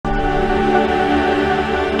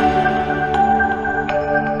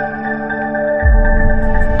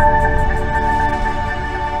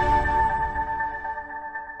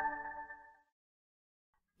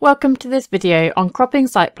Welcome to this video on cropping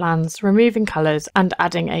site plans, removing colours and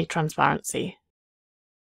adding a transparency.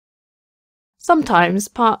 Sometimes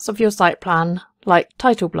parts of your site plan, like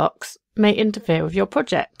title blocks, may interfere with your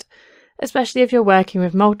project, especially if you're working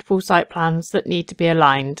with multiple site plans that need to be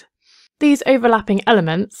aligned. These overlapping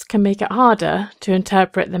elements can make it harder to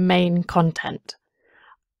interpret the main content.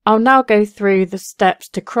 I'll now go through the steps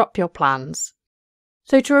to crop your plans.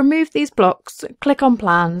 So to remove these blocks, click on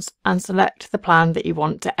Plans and select the plan that you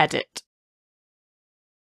want to edit.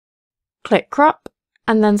 Click Crop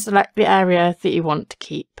and then select the area that you want to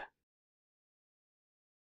keep.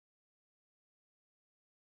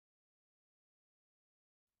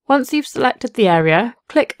 Once you've selected the area,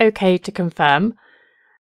 click OK to confirm,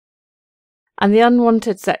 and the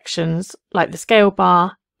unwanted sections, like the scale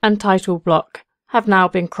bar and title block, have now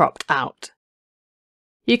been cropped out.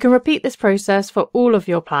 You can repeat this process for all of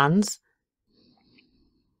your plans.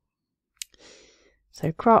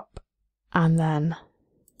 So crop and then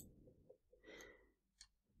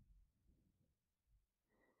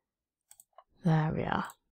there we are.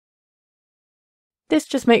 This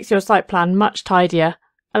just makes your site plan much tidier,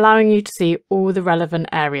 allowing you to see all the relevant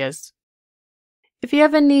areas. If you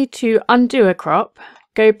ever need to undo a crop,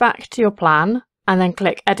 go back to your plan and then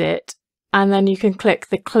click Edit, and then you can click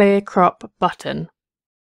the Clear Crop button.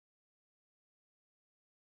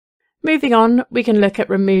 Moving on, we can look at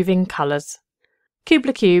removing colours.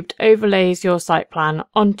 Kubla Cubed overlays your site plan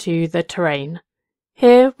onto the terrain.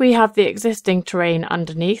 Here we have the existing terrain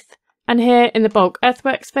underneath, and here in the bulk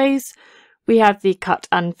earthworks phase we have the cut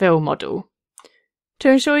and fill model. To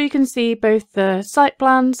ensure you can see both the site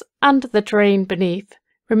plans and the terrain beneath,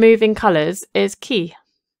 removing colours is key.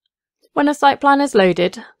 When a site plan is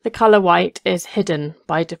loaded, the colour white is hidden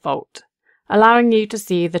by default, allowing you to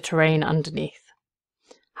see the terrain underneath.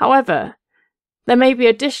 However, there may be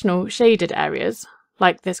additional shaded areas,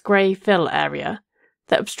 like this grey fill area,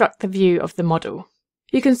 that obstruct the view of the model.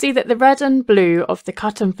 You can see that the red and blue of the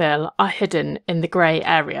cut and fill are hidden in the grey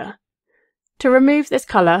area. To remove this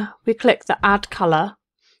colour, we click the Add Colour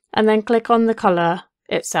and then click on the colour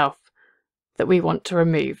itself that we want to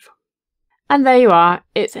remove. And there you are,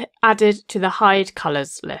 it's added to the Hide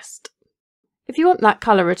Colours list. If you want that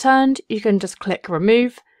colour returned, you can just click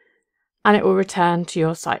Remove and it will return to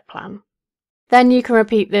your site plan. Then you can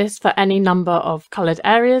repeat this for any number of coloured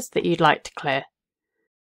areas that you'd like to clear.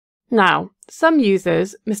 Now, some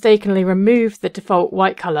users mistakenly remove the default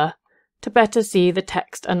white colour to better see the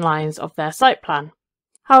text and lines of their site plan.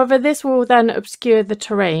 However, this will then obscure the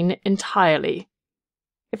terrain entirely.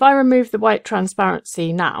 If I remove the white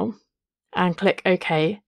transparency now and click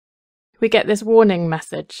OK, we get this warning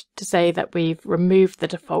message to say that we've removed the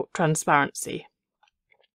default transparency.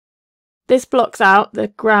 This blocks out the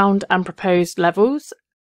ground and proposed levels,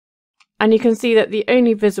 and you can see that the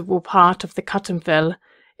only visible part of the cut and fill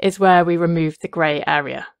is where we remove the grey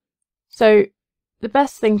area. So the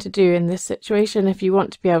best thing to do in this situation, if you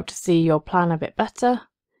want to be able to see your plan a bit better,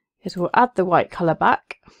 is we'll add the white colour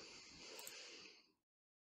back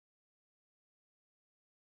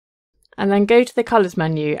and then go to the colours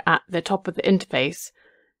menu at the top of the interface,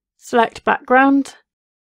 select background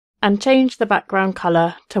and change the background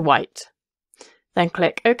colour to white. Then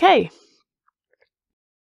click OK.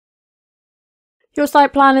 Your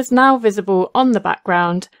site plan is now visible on the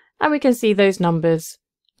background and we can see those numbers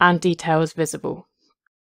and details visible.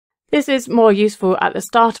 This is more useful at the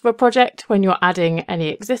start of a project when you're adding any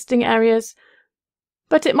existing areas,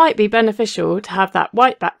 but it might be beneficial to have that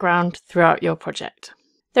white background throughout your project.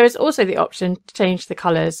 There is also the option to change the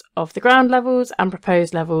colours of the ground levels and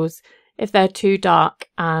proposed levels if they're too dark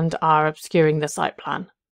and are obscuring the site plan.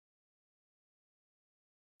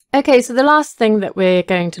 Okay, so the last thing that we're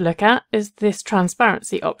going to look at is this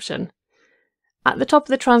transparency option. At the top of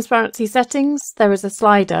the transparency settings, there is a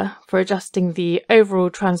slider for adjusting the overall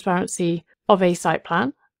transparency of a site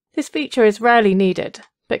plan. This feature is rarely needed,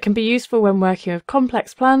 but can be useful when working with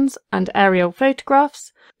complex plans and aerial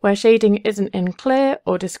photographs where shading isn't in clear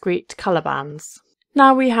or discrete colour bands.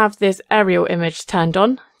 Now we have this aerial image turned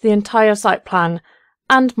on, the entire site plan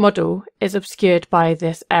and model is obscured by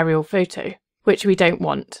this aerial photo, which we don't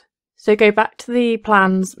want. So go back to the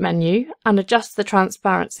Plans menu and adjust the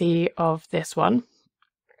transparency of this one.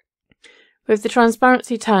 With the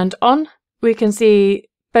transparency turned on, we can see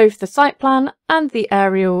both the site plan and the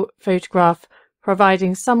aerial photograph,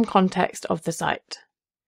 providing some context of the site.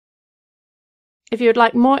 If you would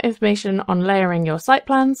like more information on layering your site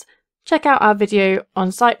plans, check out our video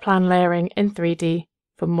on site plan layering in 3D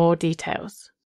for more details.